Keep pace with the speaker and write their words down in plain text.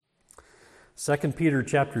2 Peter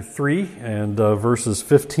chapter 3 and verses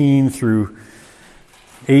 15 through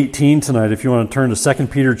 18 tonight. If you want to turn to 2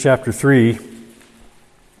 Peter chapter 3.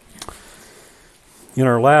 In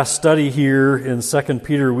our last study here in 2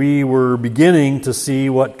 Peter, we were beginning to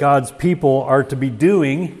see what God's people are to be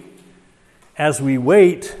doing as we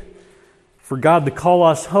wait for God to call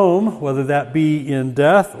us home, whether that be in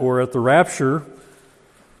death or at the rapture.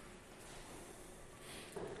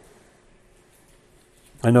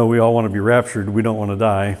 I know we all want to be raptured. We don't want to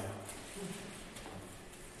die.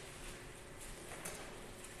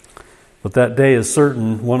 But that day is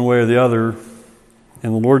certain, one way or the other,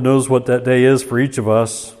 and the Lord knows what that day is for each of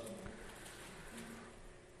us.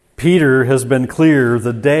 Peter has been clear,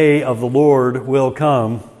 the day of the Lord will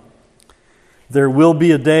come. There will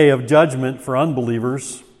be a day of judgment for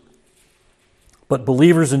unbelievers, but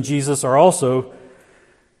believers in Jesus are also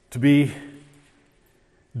to be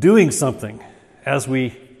doing something as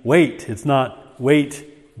we wait. It's not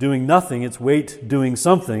wait doing nothing, it's wait doing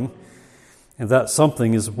something. And that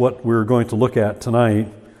something is what we're going to look at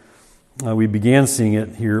tonight. We began seeing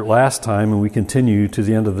it here last time, and we continue to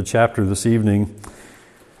the end of the chapter this evening.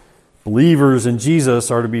 Believers in Jesus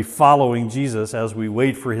are to be following Jesus as we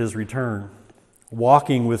wait for His return,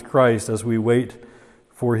 walking with Christ as we wait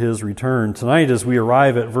for His return. Tonight, as we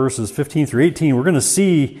arrive at verses 15 through 18, we're going to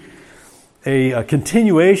see a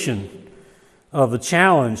continuation of the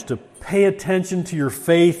challenge to pay attention to your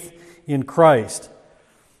faith in Christ.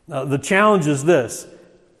 The challenge is this: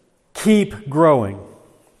 keep growing.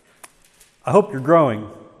 I hope you're growing.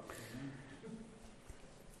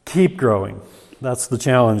 Keep growing. That's the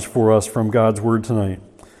challenge for us from God's Word tonight.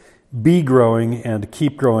 Be growing and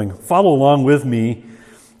keep growing. Follow along with me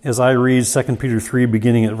as I read 2 Peter 3,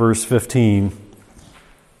 beginning at verse 15.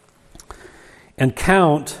 And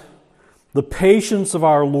count the patience of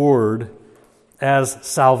our Lord as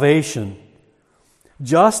salvation,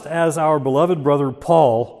 just as our beloved brother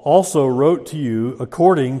Paul also wrote to you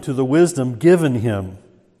according to the wisdom given him,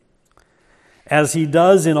 as he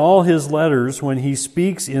does in all his letters when he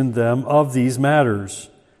speaks in them of these matters.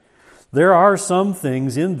 There are some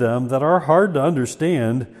things in them that are hard to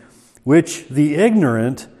understand, which the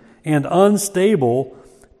ignorant and unstable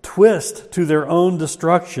twist to their own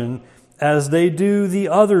destruction, as they do the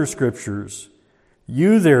other scriptures.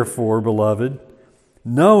 You therefore, beloved,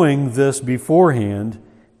 knowing this beforehand,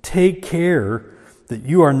 take care that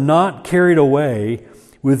you are not carried away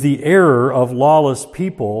with the error of lawless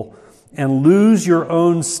people and lose your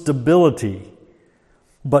own stability,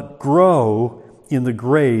 but grow in the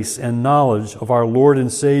grace and knowledge of our Lord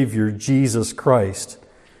and Savior, Jesus Christ.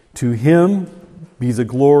 To Him be the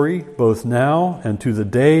glory both now and to the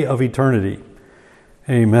day of eternity.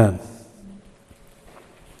 Amen.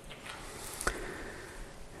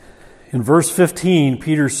 In verse 15,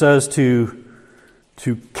 Peter says to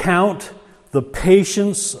count the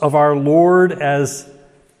patience of our Lord as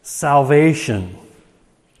salvation.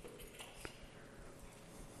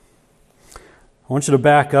 I want you to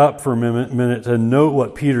back up for a minute and note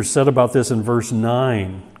what Peter said about this in verse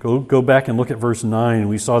 9. Go back and look at verse 9.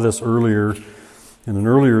 We saw this earlier in an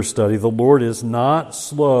earlier study. The Lord is not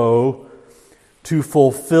slow to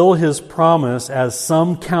fulfill His promise, as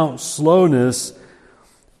some count slowness,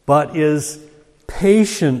 but is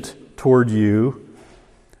patient toward you,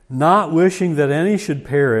 not wishing that any should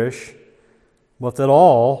perish, but that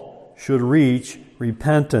all should reach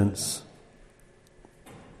repentance.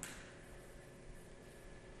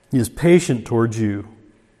 He is patient toward you.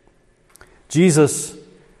 Jesus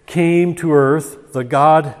came to earth, the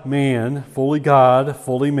God-man, fully God,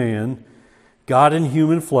 fully man, God in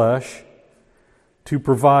human flesh, to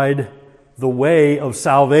provide the way of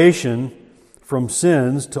salvation from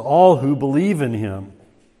sins to all who believe in Him.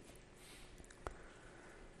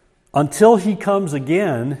 Until He comes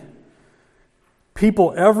again,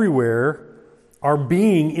 people everywhere are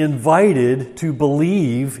being invited to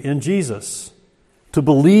believe in Jesus, to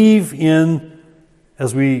believe in,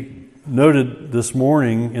 as we noted this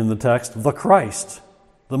morning in the text, the Christ,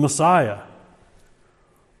 the Messiah,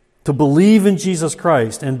 to believe in Jesus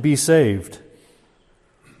Christ and be saved.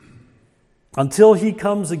 Until He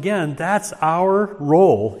comes again, that's our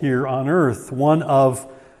role here on earth, one of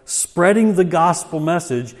spreading the gospel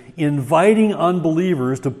message, inviting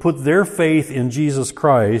unbelievers to put their faith in Jesus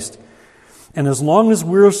Christ. And as long as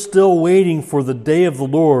we're still waiting for the day of the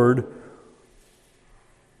Lord,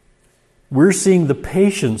 we're seeing the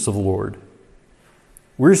patience of the Lord.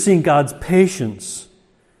 We're seeing God's patience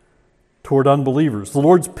toward unbelievers. The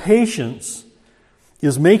Lord's patience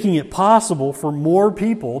is making it possible for more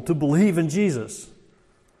people to believe in Jesus.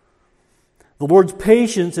 The Lord's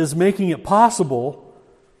patience is making it possible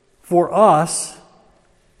for us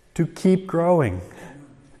to keep growing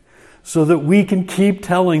so that we can keep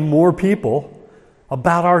telling more people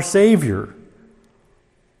about our Savior.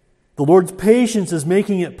 The Lord's patience is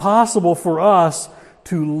making it possible for us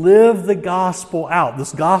to live the gospel out.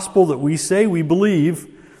 This gospel that we say we believe,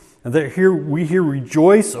 and that we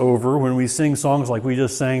rejoice over when we sing songs like we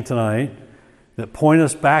just sang tonight, that point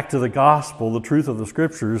us back to the gospel, the truth of the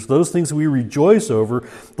Scriptures, those things we rejoice over.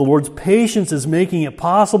 The Lord's patience is making it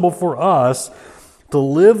possible for us to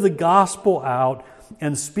live the gospel out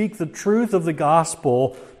and speak the truth of the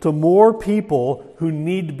gospel to more people who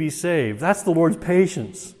need to be saved. That's the Lord's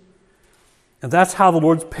patience. And that's how the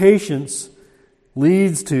Lord's patience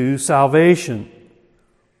leads to salvation.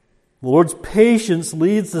 The Lord's patience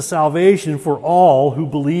leads to salvation for all who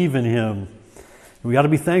believe in Him. We got to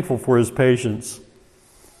be thankful for His patience.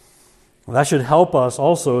 That should help us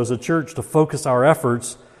also as a church to focus our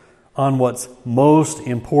efforts on what's most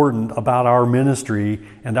important about our ministry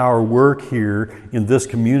and our work here in this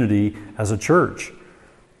community as a church.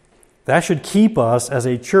 That should keep us as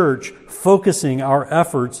a church focusing our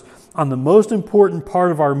efforts on the most important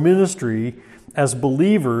part of our ministry as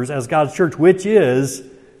believers, as God's church, which is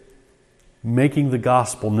making the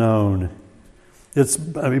gospel known.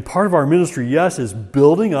 Part of our ministry, yes, is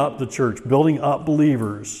building up the church, building up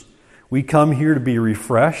believers. We come here to be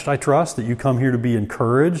refreshed. I trust that you come here to be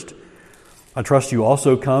encouraged. I trust you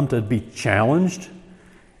also come to be challenged.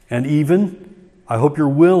 And even, I hope you're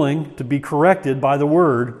willing to be corrected by the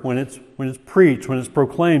Word when it's preached, when it's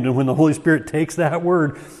proclaimed, and when the Holy Spirit takes that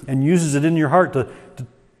Word and uses it in your heart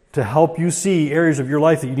to help you see areas of your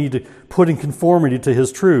life that you need to put in conformity to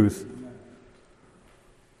His truth.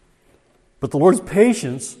 But the Lord's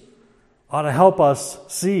patience ought to help us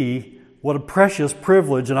see what a precious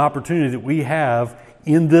privilege and opportunity that we have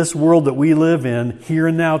in this world that we live in, here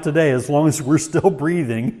and now today, as long as we're still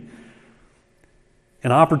breathing.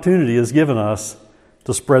 An opportunity is given us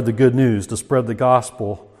to spread the good news, to spread the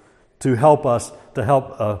gospel, to help us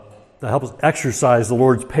exercise the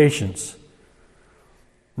Lord's patience.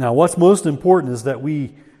 Now, what's most important is that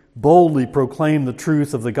we boldly proclaim the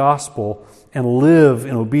truth of the gospel and live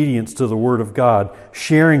in obedience to the Word of God,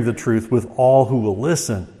 sharing the truth with all who will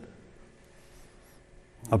listen.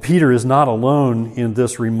 Peter is not alone in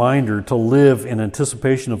this reminder to live in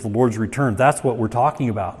anticipation of the Lord's return. That's what we're talking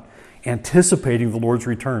about, anticipating the Lord's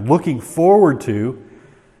return, looking forward to,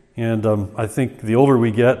 and I think the older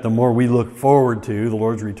we get, the more we look forward to the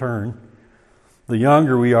Lord's return. The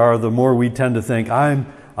younger we are, the more we tend to think, I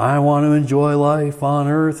want to enjoy life on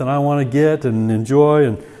earth, and I want to get and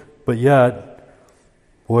enjoy, but yet,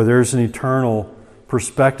 boy, there's an eternal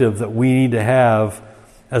perspective that we need to have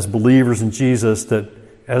as believers in Jesus that,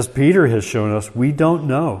 as Peter has shown us, we don't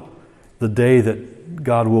know the day that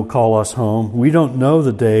God will call us home. We don't know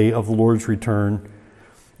the day of the Lord's return,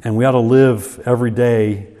 and we ought to live every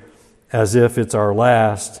day as if it's our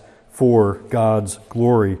last for God's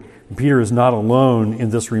glory. Peter is not alone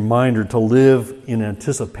in this reminder to live in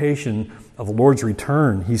anticipation of the Lord's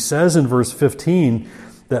return. He says in verse 15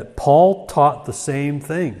 that Paul taught the same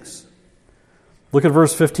things. Look at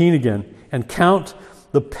verse 15 again. And count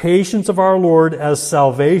the patience of our Lord as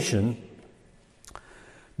salvation,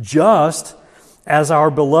 just as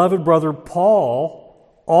our beloved brother Paul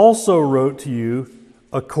also wrote to you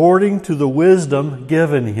according to the wisdom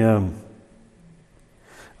given him.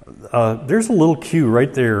 There's a little cue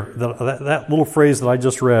right there, that little phrase that I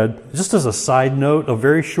just read, just as a side note, a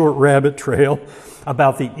very short rabbit trail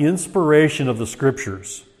about the inspiration of the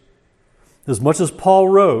Scriptures. As much as Paul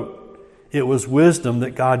wrote, it was wisdom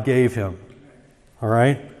that God gave him. All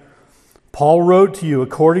right? Paul wrote to you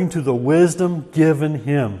according to the wisdom given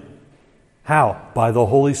him. How? By the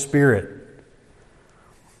Holy Spirit.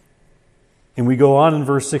 And we go on in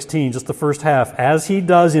verse 16, just the first half, as he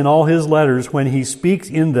does in all his letters when he speaks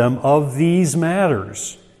in them of these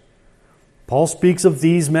matters. Paul speaks of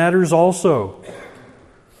these matters also.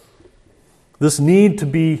 This need to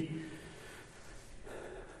be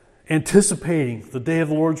anticipating the day of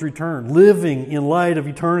the Lord's return, living in light of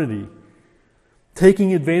eternity,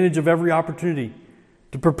 taking advantage of every opportunity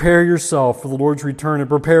to prepare yourself for the Lord's return and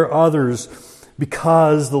prepare others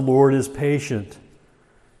because the Lord is patient.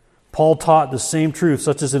 Paul taught the same truth,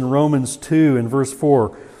 such as in Romans 2 and verse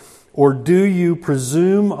 4. Or do you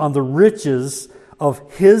presume on the riches of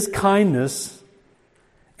His kindness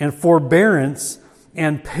and forbearance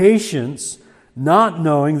and patience, not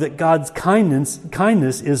knowing that God's kindness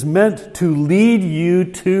is meant to lead you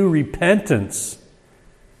to repentance?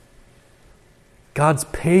 God's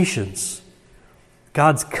patience,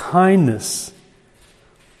 God's kindness,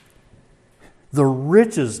 The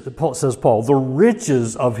riches, says Paul, the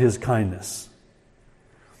riches of his kindness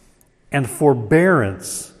and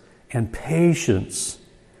forbearance and patience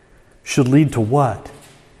should lead to what?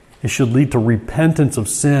 It should lead to repentance of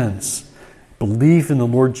sins, belief in the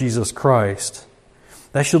Lord Jesus Christ.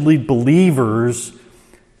 That should lead believers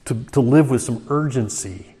to live with some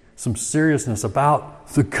urgency, some seriousness about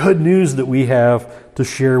the good news that we have to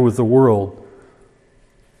share with the world.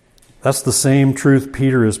 That's the same truth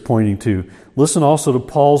Peter is pointing to. Listen also to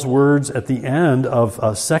Paul's words at the end of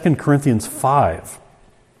 2 Corinthians 5.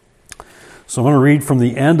 So I'm going to read from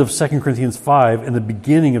the end of 2 Corinthians 5 and the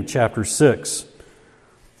beginning of chapter 6.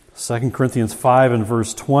 2 Corinthians 5 and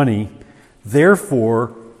verse 20.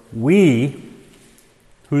 Therefore, we,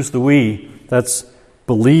 who's the we? That's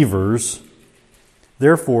believers.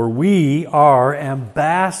 Therefore, we are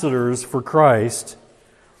ambassadors for Christ,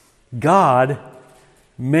 God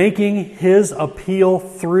making his appeal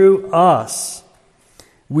through us.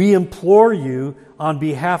 We implore you on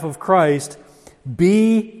behalf of Christ,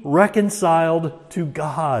 be reconciled to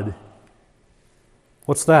God.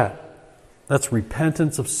 What's that? That's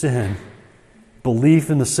repentance of sin,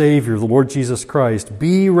 belief in the Savior, the Lord Jesus Christ.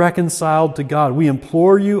 Be reconciled to God. We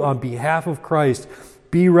implore you on behalf of Christ,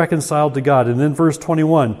 be reconciled to God. And then verse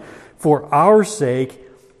 21, for our sake,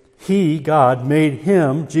 He, God, made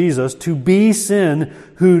Him, Jesus, to be sin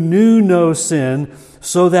who knew no sin,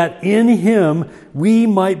 so that in Him we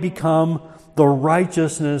might become the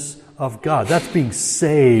righteousness of God. That's being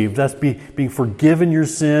saved. That's being forgiven your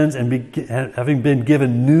sins and having been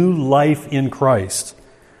given new life in Christ.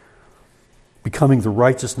 Becoming the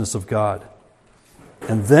righteousness of God.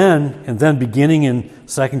 And then beginning in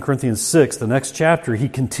 2 Corinthians 6, the next chapter, he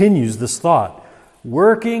continues this thought.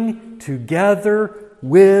 Working together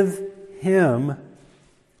with Him,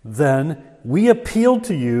 then we appeal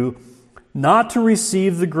to you not to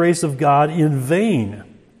receive the grace of God in vain.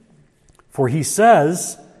 For he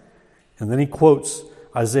says, and then he quotes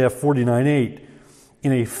Isaiah 49:8,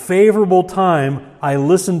 in a favorable time I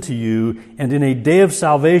listened to you, and in a day of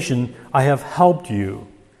salvation I have helped you.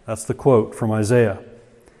 That's the quote from Isaiah.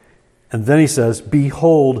 And then he says,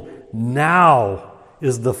 behold, now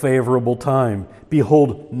is the favorable time.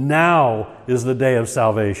 Behold, now is the day of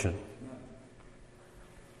salvation.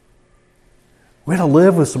 We have to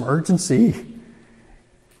live with some urgency.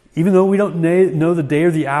 Even though we don't know the day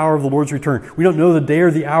or the hour of the Lord's return, we don't know the day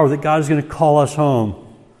or the hour that God is going to call us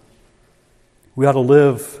home. We ought to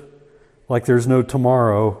live like there's no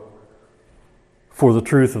tomorrow for the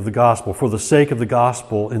truth of the gospel, for the sake of the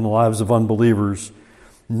gospel in the lives of unbelievers.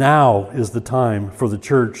 Now is the time for the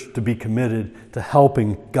church to be committed to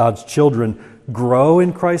helping God's children grow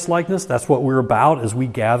in Christ-likeness. That's what we're about as we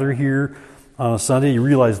gather here on a Sunday. You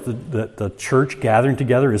realize that the church gathering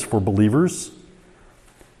together is for believers.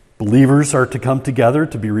 Believers are to come together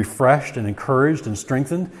to be refreshed and encouraged and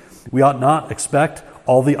strengthened. We ought not expect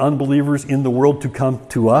all the unbelievers in the world to come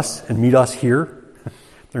to us and meet us here.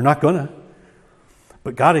 They're not going to.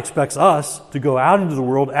 But God expects us to go out into the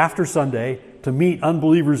world after Sunday to meet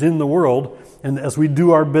unbelievers in the world. And as we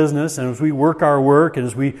do our business and as we work our work and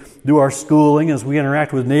as we do our schooling, as we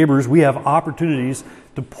interact with neighbors, we have opportunities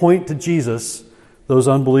to point to Jesus, those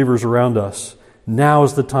unbelievers around us. Now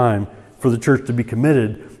is the time for the church to be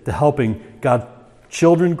committed to helping God's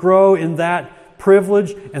children grow in that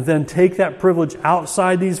privilege and then take that privilege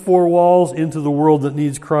outside these four walls into the world that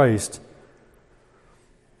needs Christ.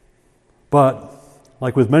 But,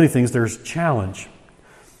 like with many things, there's a challenge.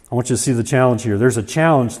 I want you to see the challenge here. There's a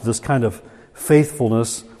challenge to this kind of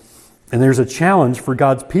faithfulness, and there's a challenge for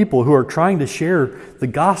God's people who are trying to share the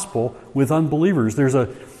gospel with unbelievers. There's a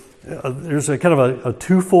kind of a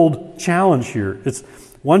twofold challenge here. It's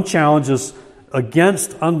one challenge is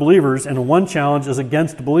against unbelievers, and one challenge is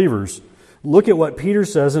against believers. Look at what Peter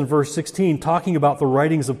says in verse 16, talking about the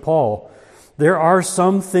writings of Paul. There are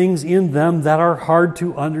some things in them that are hard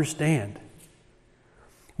to understand,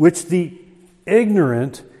 which the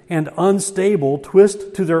ignorant and unstable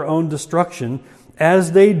twist to their own destruction,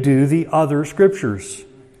 as they do the other scriptures.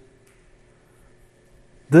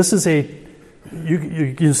 This is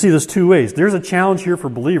you can see this two ways. There's a challenge here for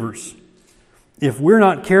believers. If we're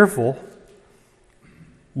not careful,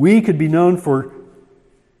 we could be known for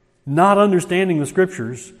not understanding the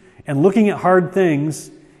scriptures and looking at hard things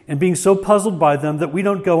and being so puzzled by them that we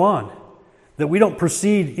don't go on, that we don't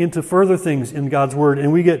proceed into further things in God's Word,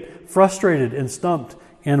 and we get frustrated and stumped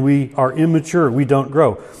and we are immature. We don't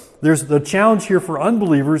grow. There's the challenge here for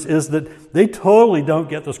unbelievers is that they totally don't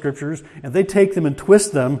get the scriptures and they take them and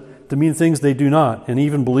twist them to mean things they do not. And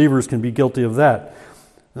even believers can be guilty of that.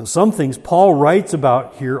 Now, some things Paul writes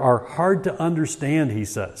about here are hard to understand, he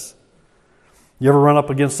says. You ever run up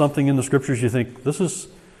against something in the Scriptures you think, this is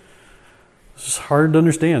hard to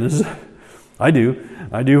understand? I do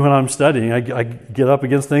when I'm studying. I get up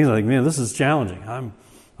against things and I think, man, this is challenging.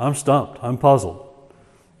 I'm stumped. I'm puzzled.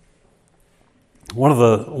 One of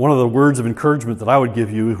the words of encouragement that I would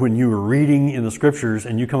give you when you are reading in the Scriptures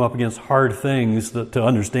and you come up against hard things to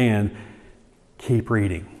understand, keep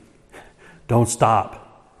reading. Don't stop.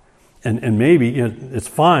 And maybe it's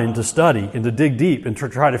fine to study and to dig deep and to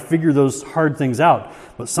try to figure those hard things out.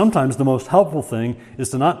 But sometimes the most helpful thing is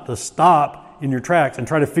to not to stop in your tracks and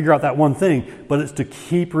try to figure out that one thing, but it's to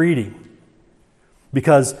keep reading.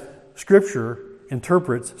 Because Scripture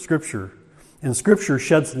interprets Scripture. And Scripture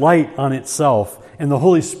sheds light on itself. And the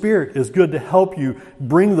Holy Spirit is good to help you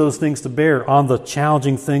bring those things to bear on the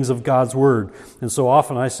challenging things of God's Word. And so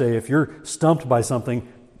often I say, if you're stumped by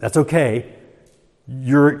something, that's okay.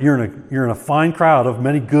 You're in a fine crowd of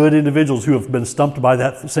many good individuals who have been stumped by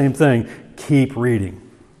that same thing. Keep reading.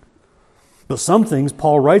 But some things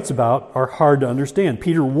Paul writes about are hard to understand.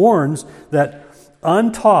 Peter warns that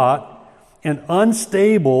untaught and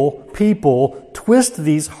unstable people twist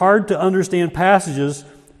these hard-to-understand passages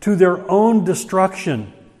to their own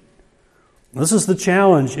destruction. This is the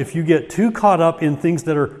challenge. If you get too caught up in things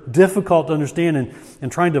that are difficult to understand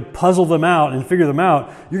and trying to puzzle them out and figure them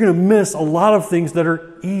out, you're going to miss a lot of things that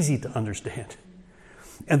are easy to understand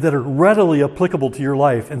and that are readily applicable to your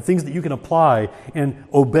life and things that you can apply and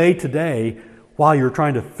obey today while you're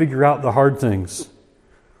trying to figure out the hard things.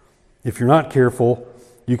 If you're not careful,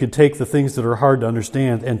 you can take the things that are hard to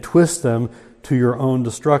understand and twist them to your own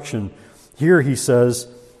destruction. Here he says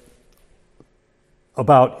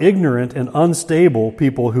about ignorant and unstable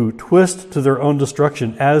people who twist to their own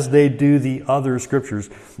destruction as they do the other Scriptures.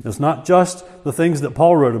 It's not just the things that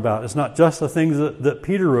Paul wrote about. It's not just the things that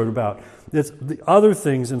Peter wrote about. It's the other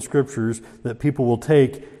things in Scriptures that people will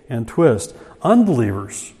take and twist.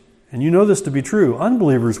 Unbelievers, and you know this to be true,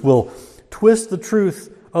 unbelievers will twist the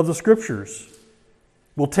truth of the Scriptures.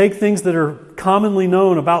 Will take things that are commonly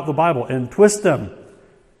known about the Bible and twist them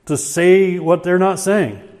to say what they're not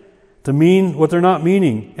saying, to mean what they're not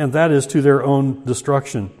meaning, and that is to their own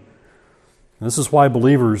destruction. And this is why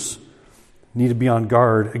believers need to be on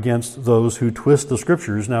guard against those who twist the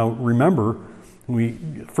Scriptures. Now, remember, when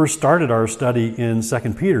we first started our study in 2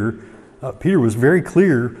 Peter, Peter was very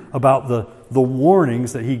clear about the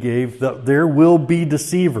warnings that he gave that there will be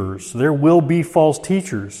deceivers, there will be false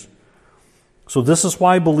teachers. So this is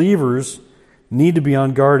why believers need to be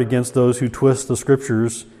on guard against those who twist the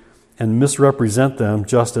Scriptures and misrepresent them,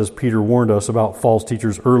 just as Peter warned us about false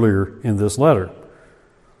teachers earlier in this letter.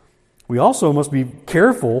 We also must be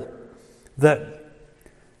careful that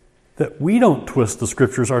we don't twist the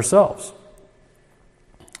Scriptures ourselves.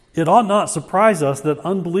 It ought not surprise us that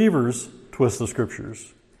unbelievers twist the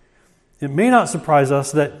Scriptures. It may not surprise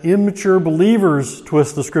us that immature believers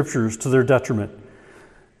twist the Scriptures to their detriment.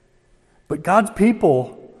 But God's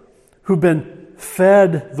people who've been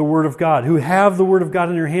fed the Word of God, who have the Word of God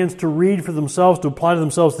in their hands to read for themselves, to apply to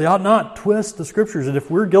themselves, they ought not twist the Scriptures. And if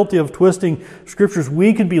we're guilty of twisting Scriptures,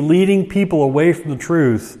 we could be leading people away from the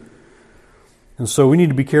truth. And so we need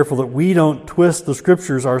to be careful that we don't twist the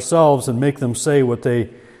Scriptures ourselves and make them say what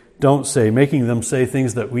they don't say, making them say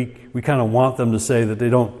things that we kind of want them to say that they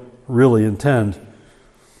don't really intend.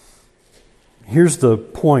 Here's the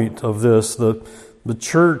point of this. The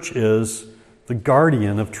church is the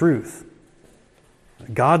guardian of truth.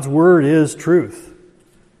 God's Word is truth.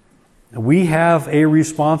 We have a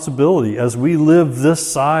responsibility as we live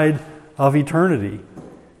this side of eternity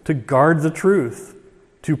to guard the truth,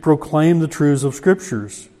 to proclaim the truths of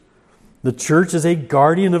Scriptures. The church is a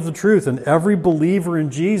guardian of the truth, and every believer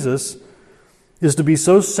in Jesus is to be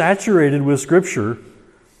so saturated with Scripture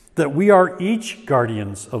that we are each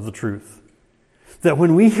guardians of the truth. That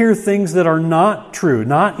when we hear things that are not true,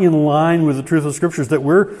 not in line with the truth of Scriptures, that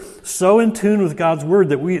we're so in tune with God's Word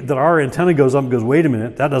that our antenna goes up and goes, wait a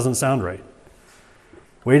minute, that doesn't sound right.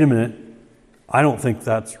 Wait a minute, I don't think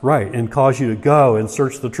that's right. And cause you to go and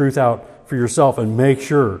search the truth out for yourself and make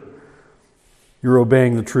sure you're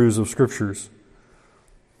obeying the truths of Scriptures.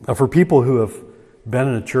 Now, for people who have been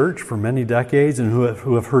in a church for many decades and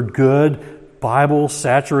who have heard good,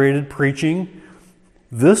 Bible-saturated preaching,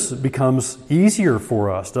 this becomes easier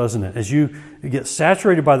for us, doesn't it? As you get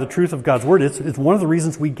saturated by the truth of God's Word, it's one of the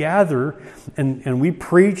reasons we gather and we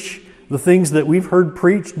preach the things that we've heard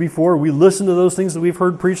preached before. We listen to those things that we've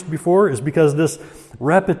heard preached before, is because this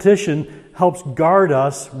repetition helps guard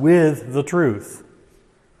us with the truth.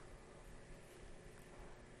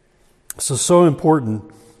 So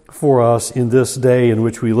important for us in this day in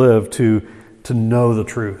which we live to know the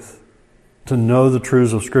truth. to know the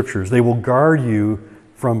truths of Scriptures. They will guard you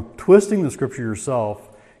from twisting the Scripture yourself,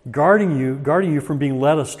 guarding you from being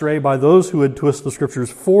led astray by those who would twist the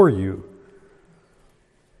Scriptures for you.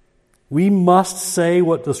 We must say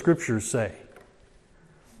what the Scriptures say,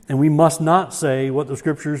 and we must not say what the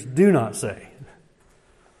Scriptures do not say.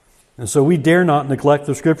 And so we dare not neglect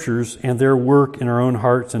the Scriptures and their work in our own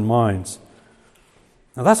hearts and minds.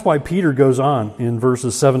 Now that's why Peter goes on in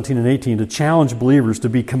verses 17 and 18 to challenge believers to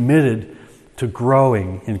be committed to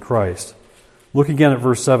growing in Christ. Look again at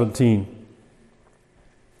verse 17.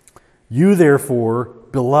 You therefore,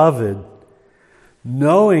 beloved,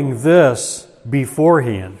 knowing this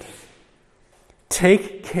beforehand,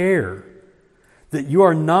 take care that you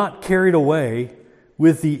are not carried away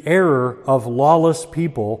with the error of lawless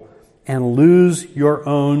people and lose your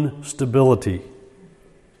own stability.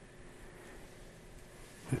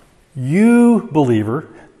 You, believer,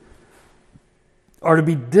 are to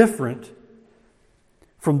be different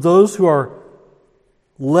from those who are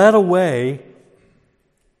led away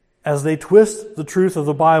as they twist the truth of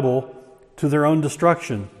the Bible to their own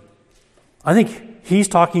destruction. I think he's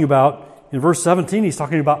talking about, in verse 17, he's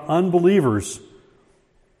talking about unbelievers.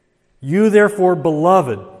 You therefore,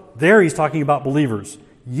 beloved. There he's talking about believers.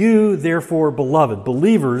 You therefore, beloved,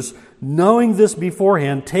 believers, knowing this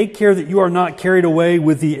beforehand, take care that you are not carried away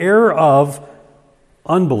with the error of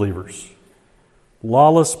unbelievers,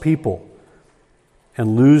 lawless people,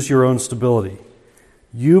 and lose your own stability.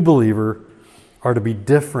 You, believer, are to be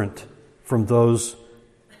different from those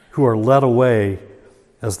who are led away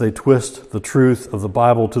as they twist the truth of the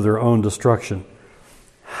Bible to their own destruction.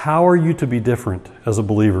 How are you to be different as a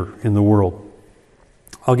believer in the world?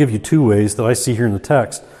 I'll give you two ways that I see here in the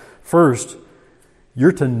text. First,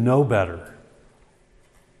 you're to know better.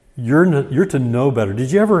 You're to know better.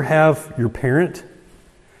 Did you ever have your parent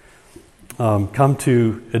come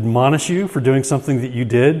to admonish you for doing something that you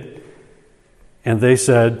did, and they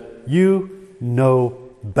said, you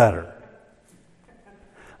know better?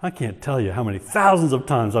 I can't tell you how many thousands of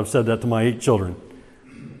times I've said that to my 8 children.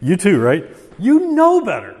 You too, right? You know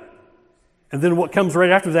better. And then what comes right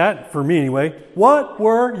after that, for me anyway, what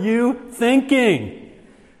were you thinking?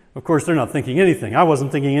 Of course, they're not thinking anything. I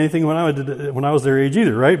wasn't thinking anything when I was their age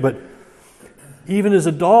either, right? But even as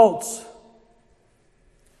adults,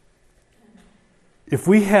 if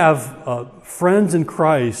we have friends in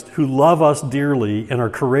Christ who love us dearly and are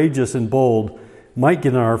courageous and bold, might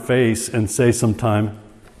get in our face and say sometime,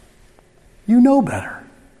 you know better.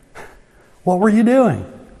 What were you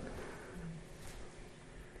doing?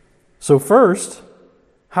 So first,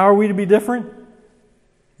 how are we to be different?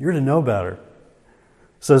 You're to know better.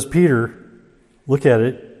 Says Peter, look at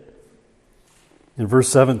it in verse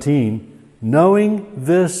 17, knowing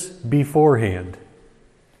this beforehand.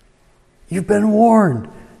 You've been warned.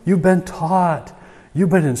 You've been taught. You've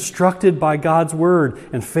been instructed by God's Word.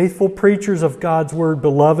 And faithful preachers of God's Word,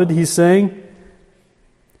 beloved, he's saying,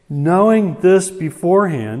 knowing this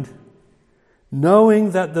beforehand,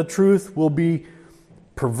 knowing that the truth will be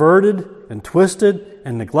perverted and twisted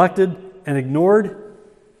and neglected and ignored,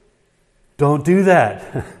 don't do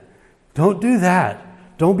that. Don't do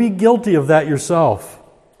that. Don't be guilty of that yourself.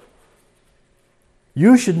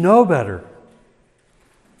 You should know better.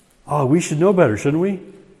 Oh, we should know better, shouldn't we?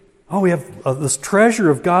 Oh, we have this treasure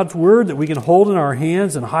of God's Word that we can hold in our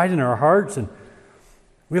hands and hide in our hearts. And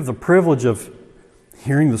we have the privilege of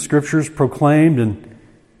hearing the Scriptures proclaimed and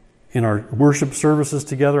in our worship services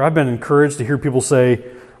together. I've been encouraged to hear people say,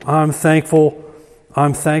 I'm thankful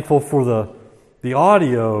for the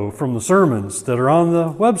audio from the sermons that are on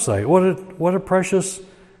the website. What a precious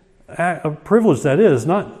privilege that is.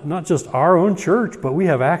 Not just our own church, but we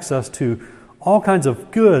have access to all kinds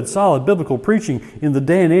of good, solid biblical preaching in the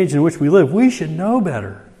day and age in which we live. We should know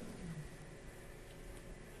better.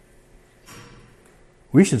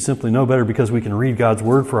 We should simply know better because we can read God's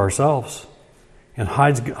Word for ourselves and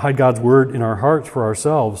hide God's Word in our hearts for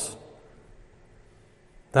ourselves.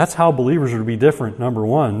 That's how believers are to be different, number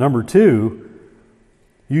one. Number two,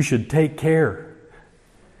 you should take care.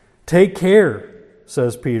 Take care,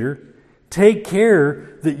 says Peter. Take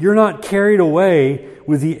care that you're not carried away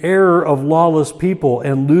with the error of lawless people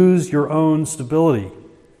and lose your own stability.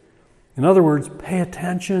 In other words, pay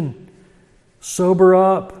attention. Sober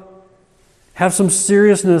up. Have some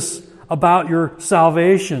seriousness about your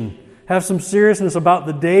salvation. Have some seriousness about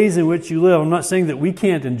the days in which you live. I'm not saying that we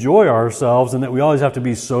can't enjoy ourselves and that we always have to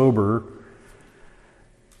be sober.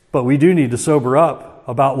 But we do need to sober up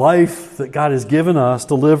about life that God has given us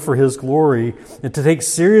to live for His glory and to take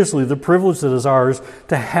seriously the privilege that is ours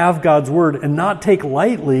to have God's Word and not take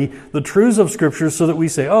lightly the truths of Scripture so that we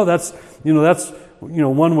say, oh, that's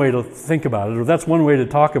one way to think about it, or that's one way to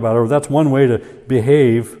talk about it, or that's one way to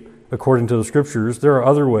behave according to the Scriptures. There are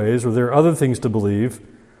other ways, or there are other things to believe.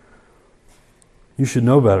 You should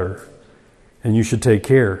know better, and you should take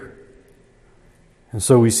care. And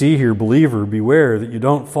so we see here, believer, beware that you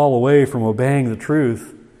don't fall away from obeying the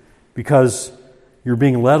truth because you're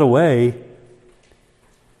being led away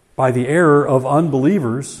by the error of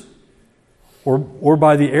unbelievers or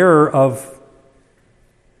by the error of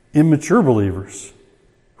immature believers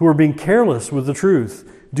who are being careless with the truth.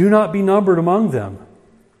 Do not be numbered among them.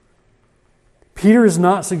 Peter is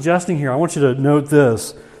not suggesting here, I want you to note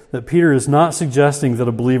this, that Peter is not suggesting that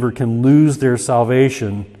a believer can lose their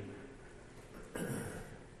salvation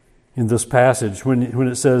in this passage. When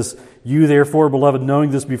it says, "You therefore, beloved,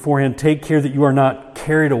 knowing this beforehand, take care that you are not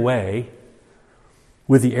carried away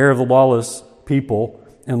with the error of the lawless people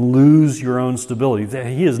and lose your own stability."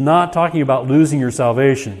 He is not talking about losing your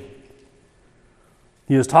salvation.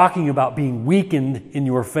 He is talking about being weakened in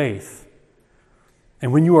your faith.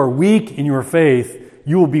 And when you are weak in your faith,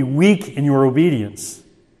 you will be weak in your obedience.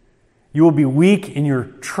 You will be weak in your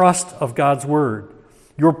trust of God's Word.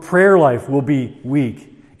 Your prayer life will be weak.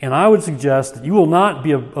 And I would suggest that you will not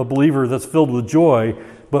be a believer that's filled with joy,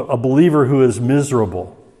 but a believer who is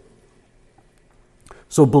miserable.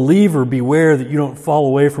 So, believer, beware that you don't fall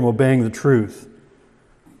away from obeying the truth.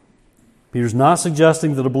 Peter's not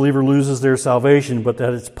suggesting that a believer loses their salvation, but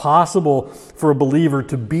that it's possible for a believer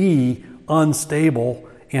to be unstable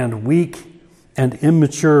and weak and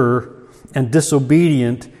immature and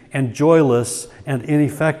disobedient and joyless and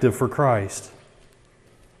ineffective for Christ.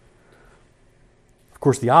 Of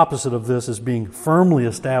course, the opposite of this is being firmly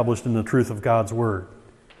established in the truth of God's Word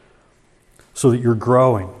so that you're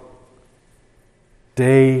growing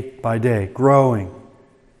day by day, growing,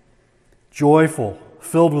 joyful,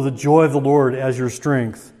 filled with the joy of the Lord as your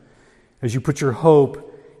strength, as you put your hope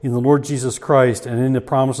in the Lord Jesus Christ and in the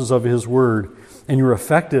promises of His Word, and you're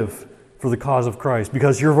effective for the cause of Christ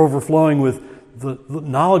because you're overflowing with the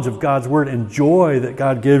knowledge of God's Word and joy that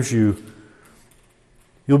God gives you.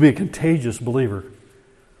 You'll be a contagious believer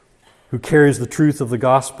who carries the truth of the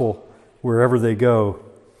gospel wherever they go.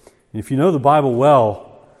 And if you know the Bible well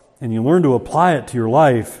and you learn to apply it to your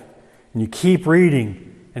life, and you keep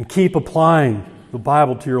reading and keep applying the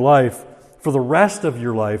Bible to your life, for the rest of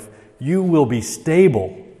your life, you will be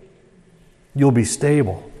stable. You'll be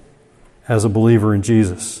stable as a believer in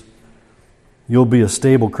Jesus. You'll be a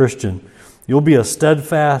stable Christian. You'll be a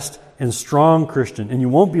steadfast and strong Christian, and you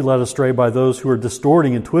won't be led astray by those who are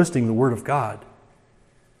distorting and twisting the Word of God.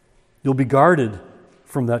 You'll be guarded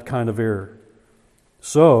from that kind of error.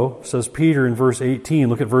 So, says Peter in verse 18,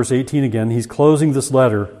 look at verse 18 again. He's closing this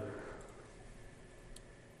letter.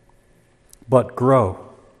 But grow.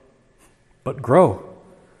 But grow.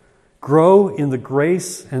 Grow in the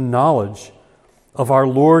grace and knowledge of our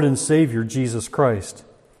Lord and Savior, Jesus Christ.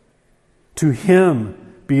 To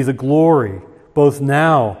Him be the glory, both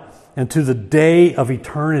now and to the day of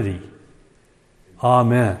eternity.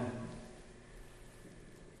 Amen.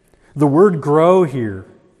 The word grow here,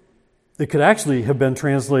 it could actually have been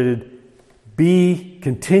translated, be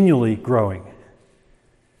continually growing.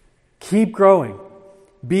 Keep growing.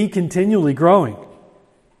 Be continually growing.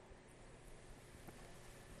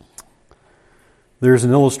 There's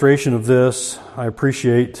an illustration of this I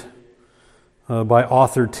appreciate by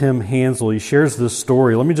author Tim Hansel. He shares this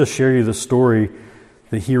story. Let me just share you the story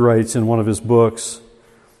that he writes in one of his books.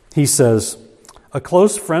 He says, "A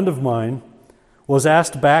close friend of mine was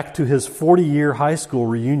asked back to his 40-year high school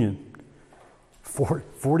reunion.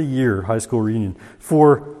 40-year high school reunion.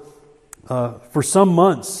 For some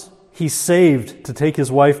months, he saved to take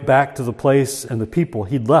his wife back to the place and the people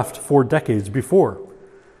he'd left 4 decades before.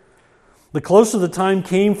 The closer the time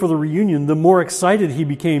came for the reunion, the more excited he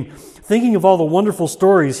became, thinking of all the wonderful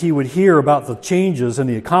stories he would hear about the changes and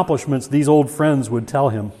the accomplishments these old friends would tell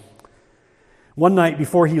him. One night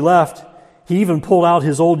before he left, he even pulled out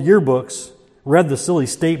his old yearbooks, read the silly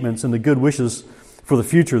statements and the good wishes for the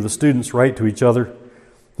future the students write to each other.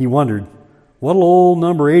 He wondered, what'll old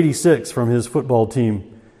number 86 from his football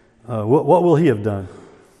team, what will he have done?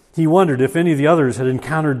 He wondered if any of the others had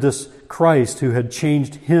encountered this Christ who had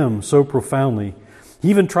changed him so profoundly. He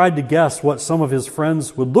even tried to guess what some of his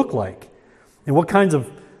friends would look like and what kinds of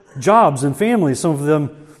jobs and families some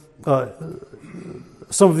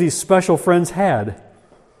of these special friends had.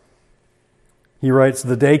 He writes,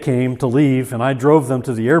 "The day came to leave, and I drove them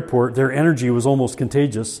to the airport. Their energy was almost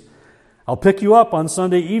contagious. 'I'll pick you up on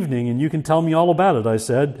Sunday evening, and you can tell me all about it,' I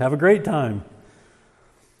said. 'Have a great time.'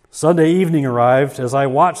 Sunday evening arrived. As I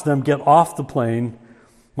watched them get off the plane,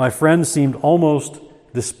 my friend seemed almost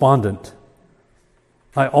despondent.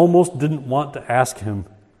 I almost didn't want to ask him,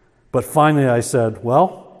 but finally I said,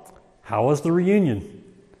 "Well, how was the reunion?"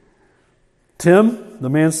 "Tim," the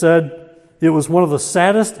man said, "it was one of the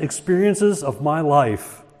saddest experiences of my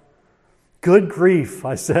life." "Good grief,"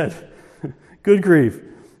 I said. "Good grief."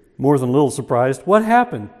 More than a little surprised. "What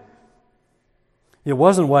happened?" "It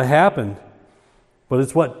wasn't what happened, but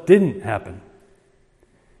it's what didn't happen."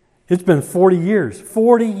 It's been 40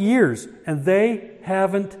 years, and they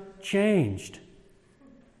haven't changed.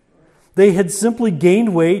 They had simply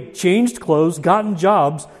gained weight, changed clothes, gotten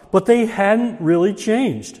jobs, but they hadn't really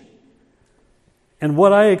changed. And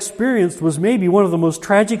what I experienced was maybe one of the most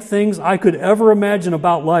tragic things I could ever imagine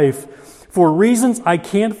about life. For reasons I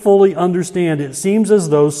can't fully understand, it seems as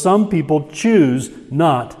though some people choose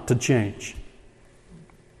not to change.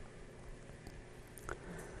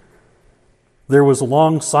 There was a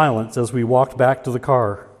long silence as we walked back to the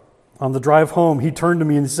car. On the drive home, he turned to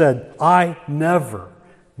me and said, "I never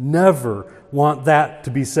want that to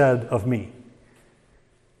be said of me."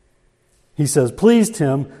 He says, "Please,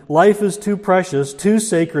 Tim, life is too precious, too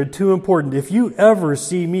sacred, too important. If you ever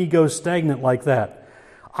see me go stagnant like that,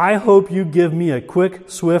 I hope you give me a quick,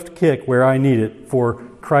 swift kick where I need it, for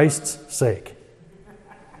Christ's sake.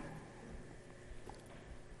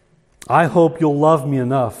 I hope you'll love me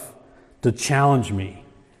enough to challenge me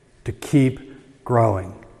to keep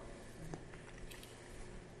growing."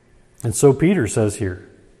 And so Peter says here,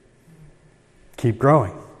 keep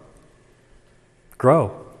growing.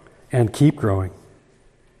 Grow and keep growing.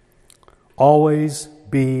 Always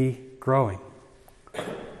be growing.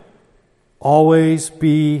 Always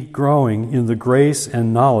be growing in the grace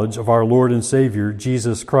and knowledge of our Lord and Savior,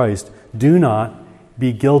 Jesus Christ. Do not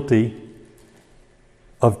be guilty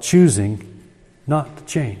of choosing not to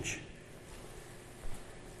change.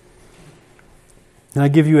 Can I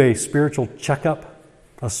give you a spiritual checkup,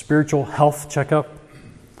 a spiritual health checkup?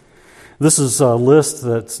 This is a list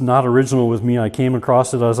that's not original with me. I came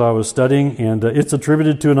across it as I was studying, and it's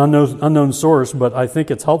attributed to an unknown source, but I think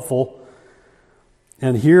it's helpful.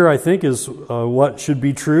 And here, I think, is what should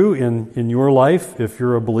be true in your life if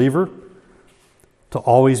you're a believer, to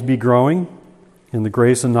always be growing in the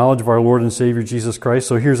grace and knowledge of our Lord and Savior Jesus Christ.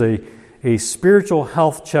 So here's a spiritual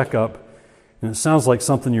health checkup, and it sounds like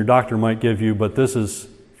something your doctor might give you, but this is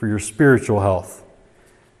for your spiritual health.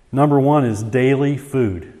 Number one is daily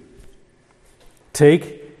food.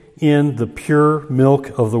 Take in the pure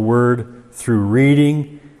milk of the Word through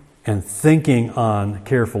reading and thinking on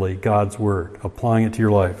carefully God's Word, applying it to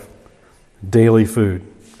your life. Daily food.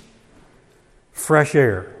 Fresh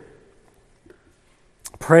air.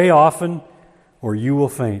 Pray often or you will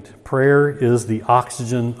faint. Prayer is the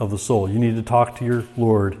oxygen of the soul. You need to talk to your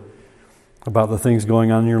Lord about the things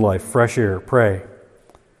going on in your life. Fresh air. Pray.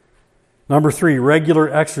 Number 3,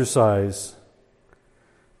 regular exercise.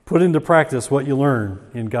 Put into practice what you learn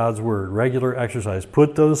in God's Word. Regular exercise.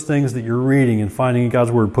 Put those things that you're reading and finding in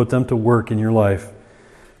God's Word, put them to work in your life.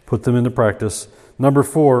 Put them into practice. Number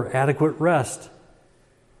 4, adequate rest.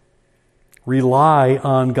 Rely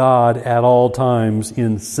on God at all times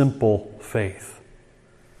in simple faith.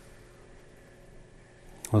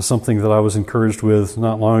 Something that I was encouraged with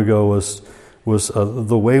not long ago was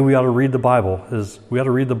the way we ought to read the Bible is we ought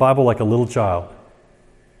to read the Bible like a little child.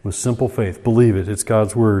 With simple faith. Believe it. It's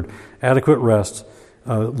God's Word. Adequate rest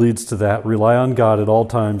leads to that. Rely on God at all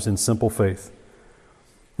times in simple faith.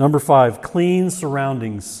 Number 5, clean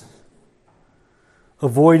surroundings.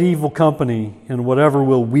 Avoid evil company and whatever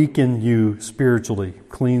will weaken you spiritually.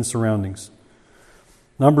 Clean surroundings.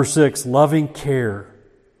 Number 6, loving care.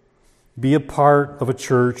 Be a part of a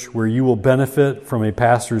church where you will benefit from a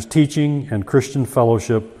pastor's teaching and Christian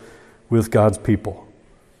fellowship with God's people.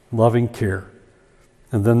 Loving care.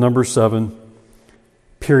 And then number 7,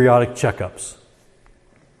 periodic checkups.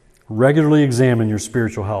 Regularly examine your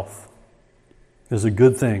spiritual health. It's a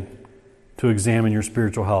good thing to examine your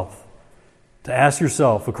spiritual health. To ask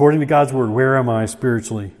yourself, according to God's Word, where am I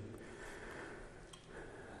spiritually?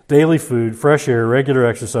 Daily food, fresh air, regular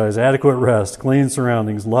exercise, adequate rest, clean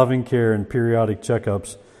surroundings, loving care, and periodic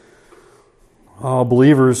checkups.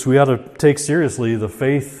 Believers, we ought to take seriously the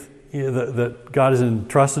faith that God has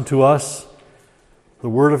entrusted to us, the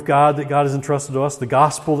Word of God that God has entrusted to us, the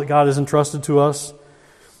gospel that God has entrusted to us.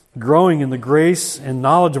 Growing in the grace and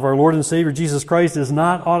knowledge of our Lord and Savior Jesus Christ is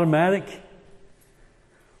not automatic.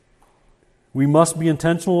 We must be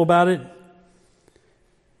intentional about it.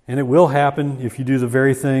 And it will happen if you do the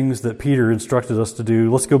very things that Peter instructed us to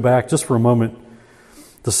do. Let's go back just for a moment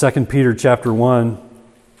to 2 Peter chapter 1.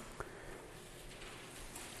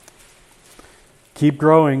 Keep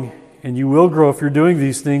growing, and you will grow if you're doing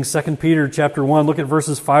these things. 2 Peter chapter 1, look at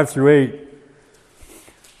verses 5 through 8.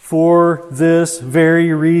 For this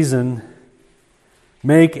very reason,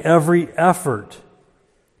 make every effort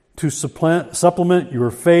to supplement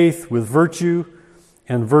your faith with virtue,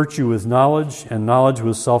 and virtue with knowledge, and knowledge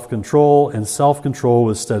with self-control, and self-control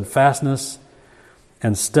with steadfastness,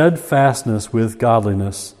 and steadfastness with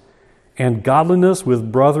godliness, and godliness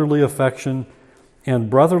with brotherly affection, and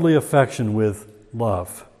brotherly affection with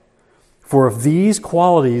love. For if these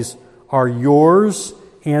qualities are yours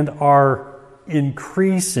and are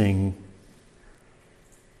increasing,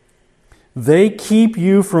 they keep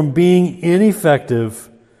you from being ineffective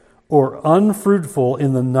or unfruitful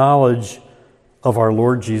in the knowledge of our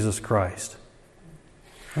Lord Jesus Christ.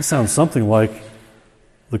 That sounds something like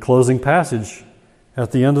the closing passage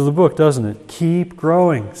at the end of the book, doesn't it? Keep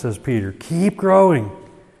growing, says Peter. Keep growing.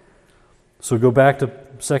 So go back to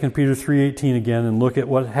 2 Peter 3:18 again and look at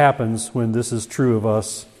what happens when this is true of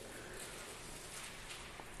us.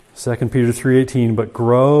 2 Peter 3:18, but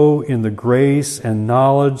grow in the grace and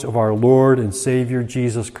knowledge of our Lord and Savior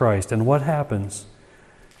Jesus Christ. And what happens?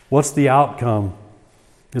 What's the outcome?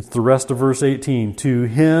 It's the rest of verse 18. To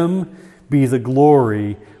Him be the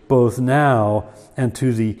glory both now and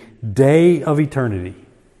to the day of eternity.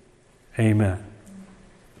 Amen.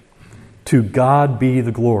 To God be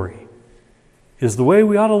the glory is the way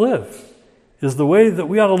we ought to live, is the way that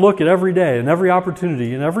we ought to look at every day and every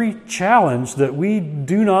opportunity and every challenge that we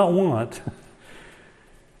do not want.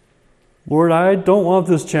 Lord, I don't want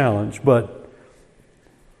this challenge, but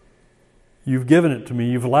You've given it to me.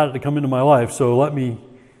 You've allowed it to come into my life, so let me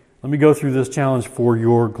go through this challenge for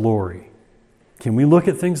Your glory. Can we look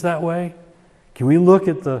at things that way? Can we look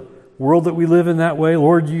at the world that we live in that way?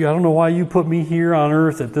 Lord, I don't know why You put me here on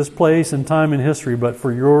earth at this place and time in history, but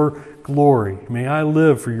for Your glory. May I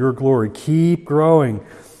live for Your glory. Keep growing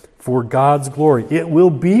for God's glory. It will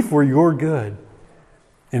be for Your good,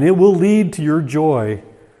 and it will lead to Your joy.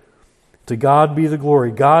 To God be the glory.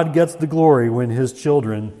 God gets the glory when His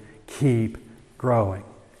children keep growing.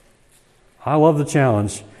 I love the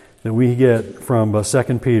challenge that we get from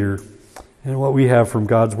 2 Peter, and what we have from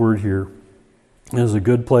God's Word here is a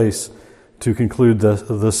good place to conclude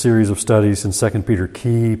the series of studies in 2 Peter.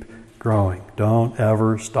 Keep growing. Don't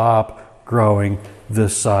ever stop growing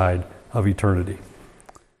this side of eternity.